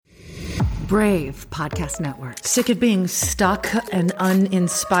Brave Podcast Network. Sick of being stuck and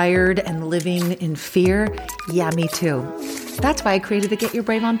uninspired and living in fear? Yeah, me too. That's why I created the Get Your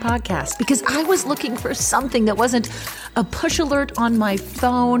Brave On podcast, because I was looking for something that wasn't a push alert on my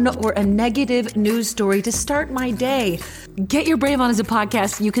phone or a negative news story to start my day. Get Your Brave On is a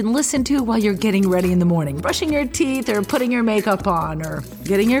podcast you can listen to while you're getting ready in the morning, brushing your teeth or putting your makeup on or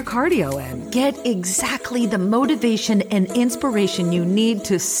getting your cardio in. Get exactly the motivation and inspiration you need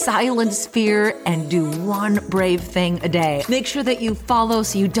to silence fear and do one brave thing a day. Make sure that you follow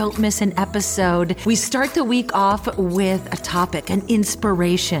so you don't miss an episode. We start the week off with a topic, an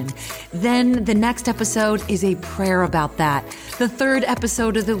inspiration. Then the next episode is a prayer about that. The third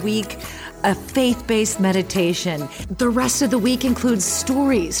episode of the week, a faith-based meditation. The rest of the week includes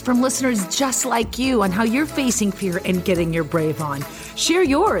stories from listeners just like you on how you're facing fear and getting your brave on. Share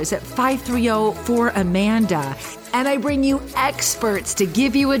yours at 530-4AMANDA. And I bring you experts to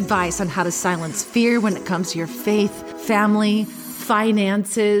give you advice on how to silence fear when it comes to your faith, family,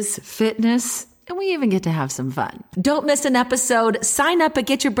 finances, fitness, and we even get to have some fun. Don't miss an episode. Sign up at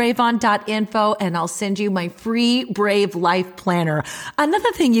getyourbraveon.info and I'll send you my free Brave Life Planner.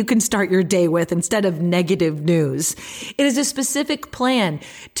 Another thing you can start your day with instead of negative news. It is a specific plan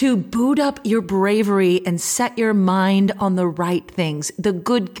to boot up your bravery and set your mind on the right things, the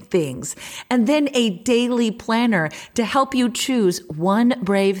good things, and then a daily planner to help you choose one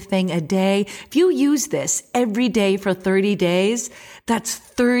brave thing a day. If you use this every day for 30 days, that's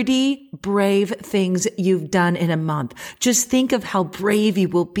 30 brave things you've done in a month. Just think of how brave you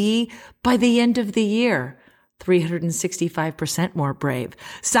will be by the end of the year. 365% more brave.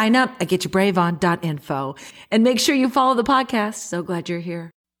 Sign up at getyourbraveon.info and make sure you follow the podcast. So glad you're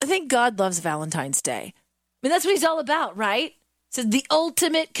here. I think God loves Valentine's Day. I mean, that's what he's all about, right? So the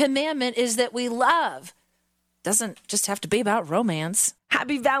ultimate commandment is that we love. Doesn't just have to be about romance.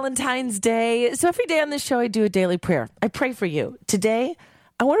 Happy Valentine's Day. So every day on this show, I do a daily prayer. I pray for you. Today,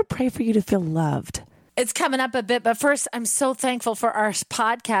 I want to pray for you to feel loved. It's coming up a bit, but first, I'm so thankful for our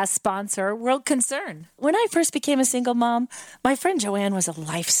podcast sponsor, World Concern. When I first became a single mom, my friend Joanne was a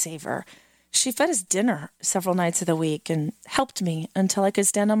lifesaver. She fed us dinner several nights of the week and helped me until I could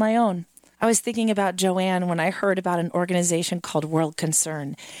stand on my own. I was thinking about Joanne when I heard about an organization called World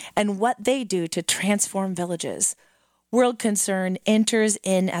Concern and what they do to transform villages. World Concern enters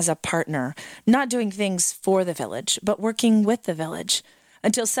in as a partner, not doing things for the village, but working with the village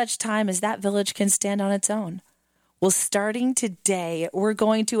until such time as that village can stand on its own. Well, starting today, we're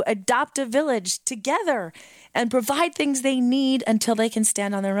going to adopt a village together and provide things they need until they can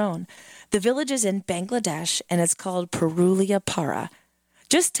stand on their own. The village is in Bangladesh, and it's called Purulia Para.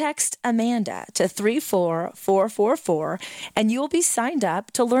 Just text Amanda to 34444 and you will be signed up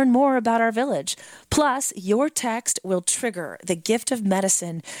to learn more about our village. Plus, your text will trigger the gift of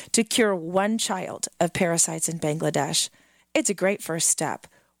medicine to cure one child of parasites in Bangladesh. It's a great first step.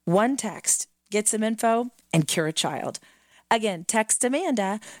 One text, get some info, and cure a child. Again, text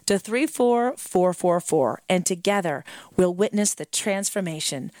Amanda to 34444 and together we'll witness the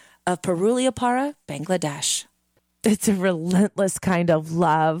transformation of Purulia Para, Bangladesh. It's a relentless kind of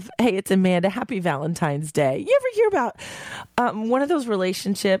love. Hey, it's Amanda. Happy Valentine's Day. You ever hear about one of those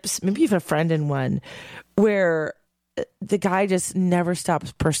relationships, maybe you have a friend in one, where the guy just never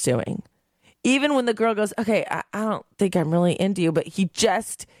stops pursuing? Even when the girl goes, okay, I don't think I'm really into you, but he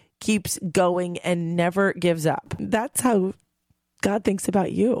just keeps going and never gives up. That's how God thinks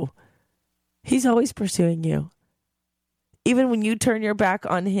about you. He's always pursuing you. Even when you turn your back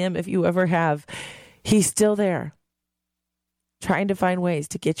on him, if you ever have, he's still there, trying to find ways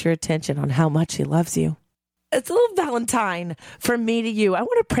to get your attention on how much he loves you. It's a little Valentine from me to you. I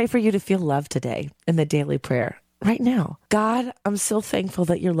want to pray for you to feel loved today in the daily prayer right now. God, I'm so thankful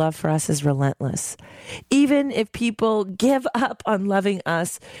that your love for us is relentless. Even if people give up on loving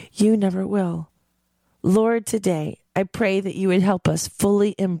us, you never will. Lord, today, I pray that you would help us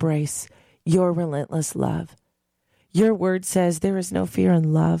fully embrace your relentless love. Your word says there is no fear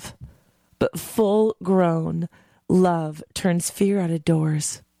in love, but full-grown love turns fear out of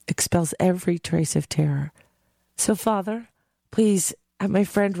doors, expels every trace of terror. So, Father, please, at my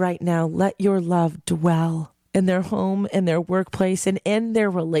friend right now, let your love dwell in their home, in their workplace, and in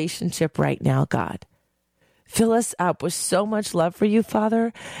their relationship right now, God. Fill us up with so much love for you,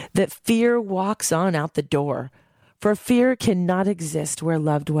 Father, that fear walks on out the door. For fear cannot exist where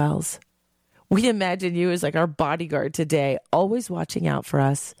love dwells. We imagine you as like our bodyguard today, always watching out for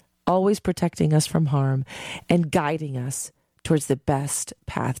us, always protecting us from harm, and guiding us towards the best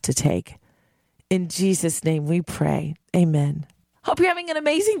path to take. In Jesus' name we pray. Amen. Hope you're having an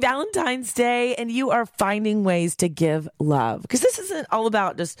amazing Valentine's Day and you are finding ways to give love. Because this isn't all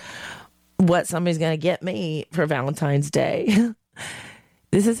about just what somebody's going to get me for Valentine's Day.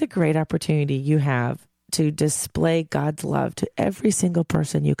 This is a great opportunity you have to display God's love to every single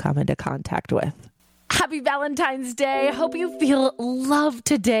person you come into contact with. Happy Valentine's Day. I hope you feel loved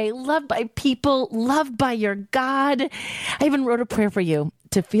today, loved by people, loved by your God. I even wrote a prayer for you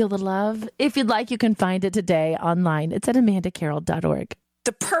to feel the love. If you'd like, you can find it today online. It's at amandacarroll.org.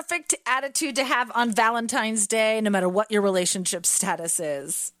 The perfect attitude to have on Valentine's Day, no matter what your relationship status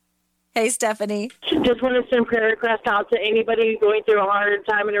is. Hey, Stephanie. Just want to send prayer requests out to anybody going through a hard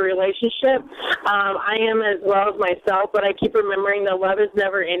time in a relationship. I am as well as myself, but I keep remembering that love is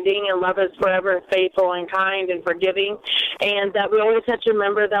never ending and love is forever faithful and kind and forgiving, and that we always have to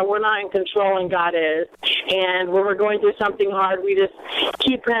remember that we're not in control and God is. And when we're going through something hard, we just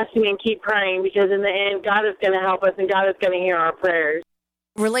keep pressing and keep praying, because in the end, God is going to help us and God is going to hear our prayers.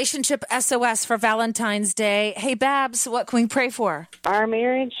 Relationship SOS for Valentine's Day. Hey, Babs, what can we pray for? Our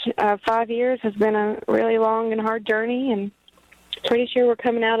marriage, 5 years, has been a really long and hard journey, and pretty sure we're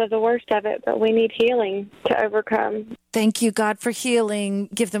coming out of the worst of it, but we need healing to overcome. Thank you, God, for healing.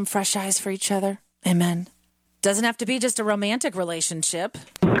 Give them fresh eyes for each other. Amen. Doesn't have to be just a romantic relationship.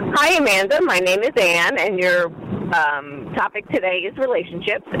 Hi, Amanda. My name is Ann, and your topic today is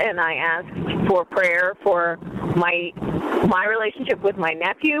relationships, and I asked for prayer for my relationship with my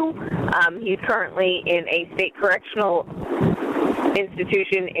nephew. He's currently in a state correctional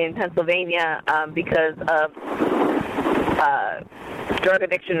institution in Pennsylvania because of drug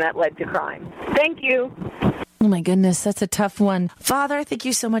addiction that led to crime. Thank you. Oh, my goodness, that's a tough one. Father, thank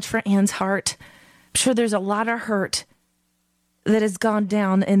you so much for Ann's heart. I'm sure there's a lot of hurt that has gone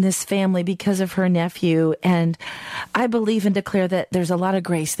down in this family because of her nephew. And I believe and declare that there's a lot of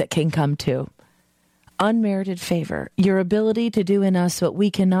grace that can come to unmerited favor, your ability to do in us what we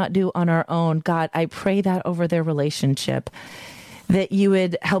cannot do on our own. God, I pray that over their relationship, that you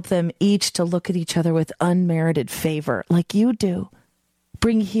would help them each to look at each other with unmerited favor like you do.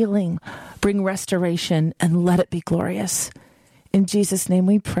 Bring healing, bring restoration, and let it be glorious. In Jesus' name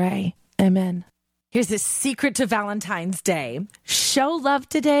we pray. Amen. Here's the secret to Valentine's Day. Show love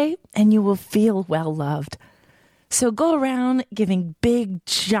today, and you will feel well loved. So go around giving big,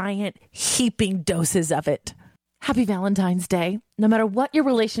 giant, heaping doses of it. Happy Valentine's Day. No matter what your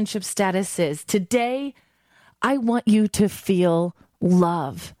relationship status is, today, I want you to feel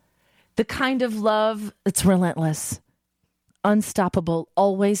love. The kind of love that's relentless, unstoppable,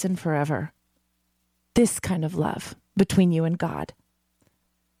 always and forever. This kind of love between you and God.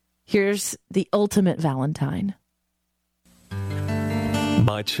 Here's the ultimate Valentine.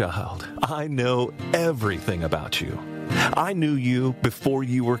 My child, I know everything about you. I knew you before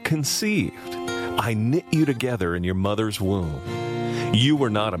you were conceived. I knit you together in your mother's womb. You were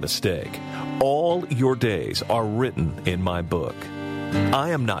not a mistake. All your days are written in my book.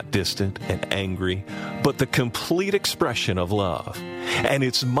 I am not distant and angry, but the complete expression of love. And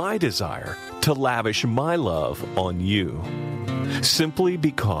it's my desire to lavish my love on you. Simply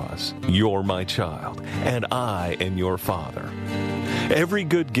because you're my child and I am your father. Every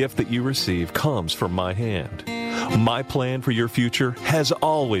good gift that you receive comes from my hand. My plan for your future has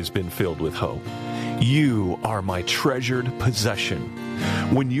always been filled with hope. You are my treasured possession.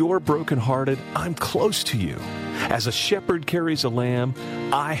 When you're brokenhearted, I'm close to you. As a shepherd carries a lamb,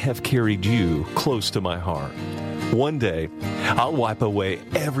 I have carried you close to my heart. One day, I'll wipe away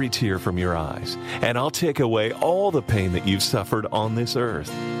every tear from your eyes, and I'll take away all the pain that you've suffered on this earth.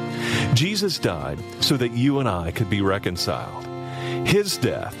 Jesus died so that you and I could be reconciled. His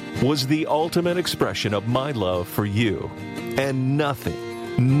death was the ultimate expression of my love for you, and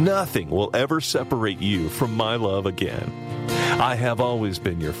nothing will ever separate you from my love again. I have always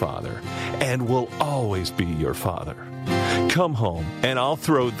been your father, and will always be your father. Come home, and I'll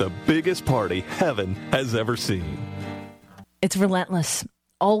throw the biggest party heaven has ever seen. It's relentless,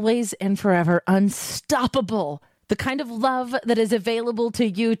 always and forever, unstoppable. The kind of love that is available to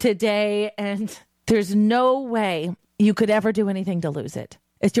you today, and there's no way you could ever do anything to lose it.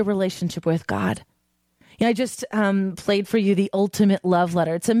 It's your relationship with God. Yeah, I just played for you the ultimate love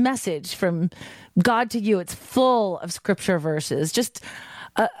letter. It's a message from God to you. It's full of scripture verses. Just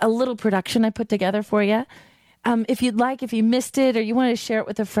a little production I put together for you. If you'd like, if you missed it or you want to share it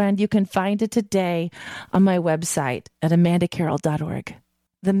with a friend, you can find it today on my website at amandacarroll.org.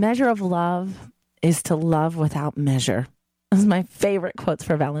 The measure of love is to love without measure. This is my favorite quotes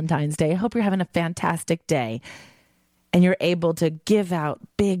for Valentine's Day. I hope you're having a fantastic day and you're able to give out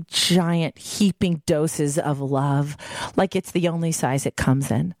big, giant, heaping doses of love like it's the only size it comes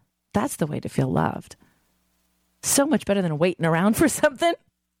in. That's the way to feel loved. So much better than waiting around for something.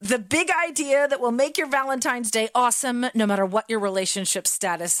 The big idea that will make your Valentine's Day awesome, no matter what your relationship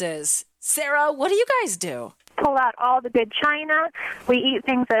status is. Sarah, what do you guys do? Pull out all the good china. We eat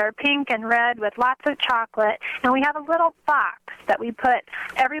things that are pink and red with lots of chocolate. And we have a little box that we put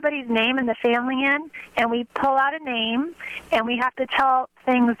everybody's name in the family in. And we pull out a name, and we have to tell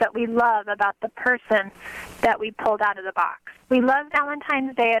things that we love about the person that we pulled out of the box. We love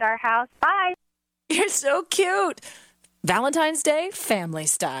Valentine's Day at our house. Bye. You're so cute. Valentine's Day, family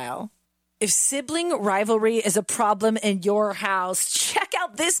style. If sibling rivalry is a problem in your house, check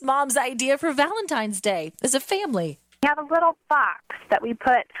out this mom's idea for Valentine's Day as a family. We have a little box that we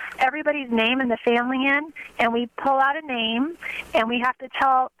put everybody's name in the family in, and we pull out a name, and we have to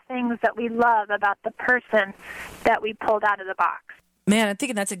tell things that we love about the person that we pulled out of the box. Man, I'm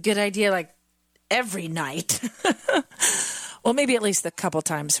thinking that's a good idea, like every night. Well, maybe at least a couple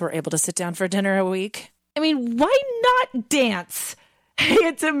times we're able to sit down for dinner a week. I mean, why not dance? Hey,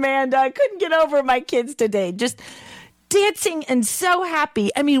 it's Amanda. I couldn't get over my kids today. Just dancing and so happy.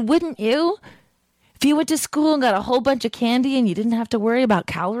 I mean, wouldn't you? If you went to school and got a whole bunch of candy and you didn't have to worry about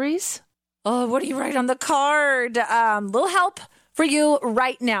calories? Oh, what do you write on the card? Little help for you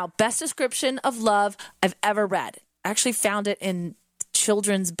right now. Best description of love I've ever read. I actually found it in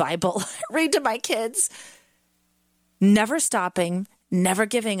children's Bible. Read to my kids. Never stopping, never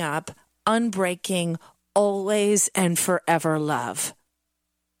giving up, unbreaking, always and forever love.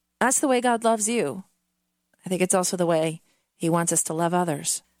 That's the way God loves you. I think it's also the way he wants us to love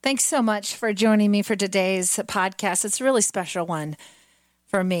others. Thanks so much for joining me for today's podcast. It's a really special one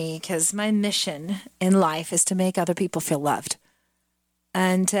for me because my mission in life is to make other people feel loved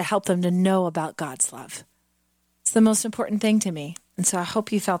and to help them to know about God's love. It's the most important thing to me. And so I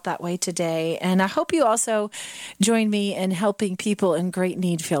hope you felt that way today. And I hope you also join me in helping people in great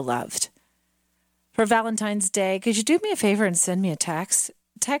need feel loved. For Valentine's Day, could you do me a favor and send me a text?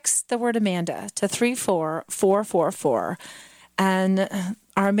 Text the word Amanda to 34444. And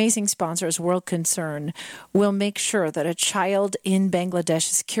our amazing sponsors, World Concern, will make sure that a child in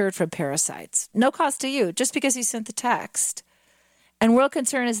Bangladesh is cured from parasites. No cost to you, just because you sent the text. And World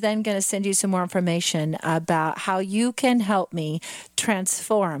Concern is then going to send you some more information about how you can help me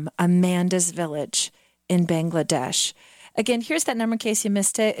transform Amanda's village in Bangladesh. Again, here's that number in case you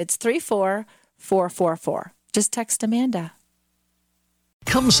missed it. It's 34444. Just text Amanda.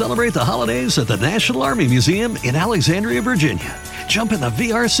 Come celebrate the holidays at the National Army Museum in Alexandria, Virginia. Jump in the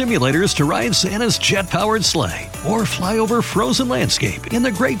VR simulators to ride Santa's jet-powered sleigh or fly over frozen landscape in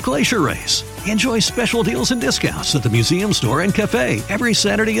the Great Glacier Race. Enjoy special deals and discounts at the museum store and cafe every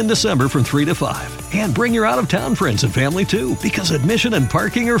Saturday in December from 3 to 5. And bring your out-of-town friends and family too, because admission and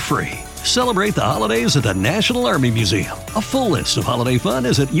parking are free. Celebrate the holidays at the National Army Museum. A full list of holiday fun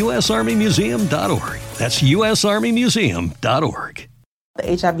is at usarmymuseum.org. That's usarmymuseum.org.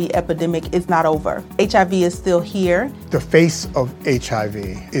 The HIV epidemic is not over. HIV is still here. The face of HIV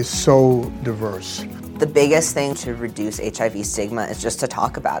is so diverse. The biggest thing to reduce HIV stigma is just to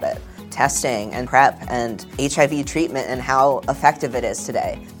talk about it. Testing and PrEP and HIV treatment and how effective it is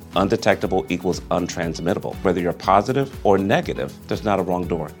today. Undetectable equals untransmittable. Whether you're positive or negative, there's not a wrong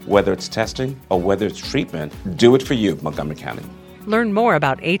door. Whether it's testing or whether it's treatment, do it for you, Montgomery County. Learn more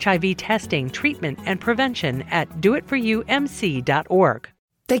about HIV testing, treatment, and prevention at doitforyoumc.org.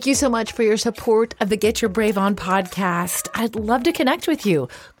 Thank you so much for your support of the Get Your Brave On podcast. I'd love to connect with you.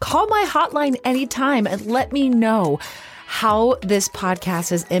 Call my hotline anytime and let me know how this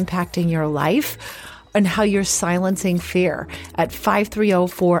podcast is impacting your life and how you're silencing fear at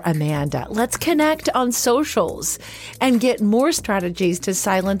 530-4-AMANDA. Let's connect on socials and get more strategies to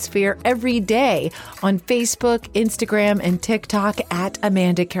silence fear every day on Facebook, Instagram, and TikTok at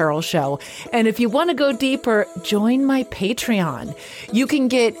Amanda Carroll Show. And if you want to go deeper, join my Patreon. You can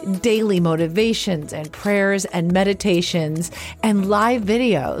get daily motivations and prayers and meditations and live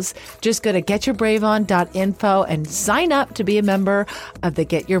videos. Just go to getyourbraveon.info and sign up to be a member of the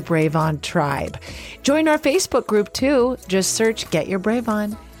Get Your Brave On tribe. Join our Facebook group too. Just search Get Your Brave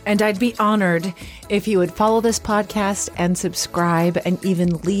On. And I'd be honored if you would follow this podcast and subscribe and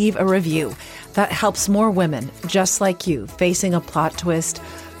even leave a review. That helps more women just like you facing a plot twist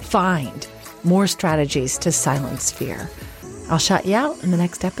find more strategies to silence fear. I'll shout you out in the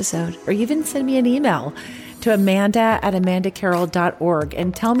next episode, or even send me an email to amanda@amandacarroll.org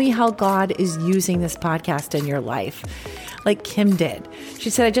and tell me how God is using this podcast in your life. Like Kim did. She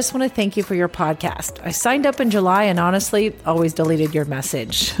said, I just want to thank you for your podcast. I signed up in July and honestly always deleted your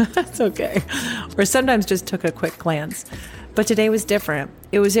message. That's okay. Or sometimes just took a quick glance. But today was different.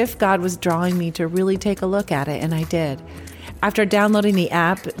 It was if God was drawing me to really take a look at it, and I did. After downloading the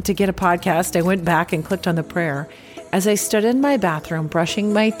app to get a podcast, I went back and clicked on the prayer. As I stood in my bathroom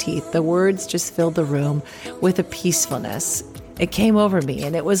brushing my teeth, the words just filled the room with a peacefulness. It came over me,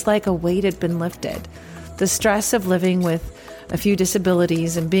 and it was like a weight had been lifted. The stress of living with a few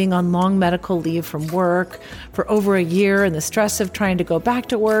disabilities and being on long medical leave from work for over a year, and the stress of trying to go back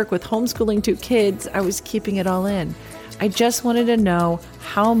to work with homeschooling 2 kids, I was keeping it all in. I just wanted to know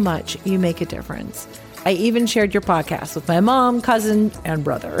how much you make a difference. I even shared your podcast with my mom, cousin, and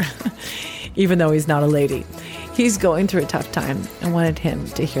brother, even though he's not a lady. He's going through a tough time. I wanted him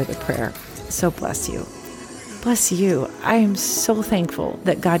to hear the prayer. So bless you. Bless you. I am so thankful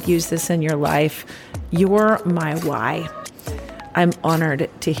that God used this in your life. You're my why. I'm honored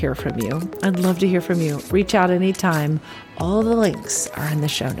to hear from you. I'd love to hear from you. Reach out anytime. All the links are in the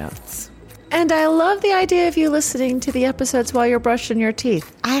show notes. And I love the idea of you listening to the episodes while you're brushing your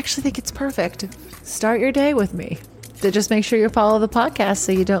teeth. I actually think it's perfect. Start your day with me. So just make sure you follow the podcast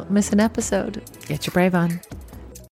so you don't miss an episode. Get your brave on.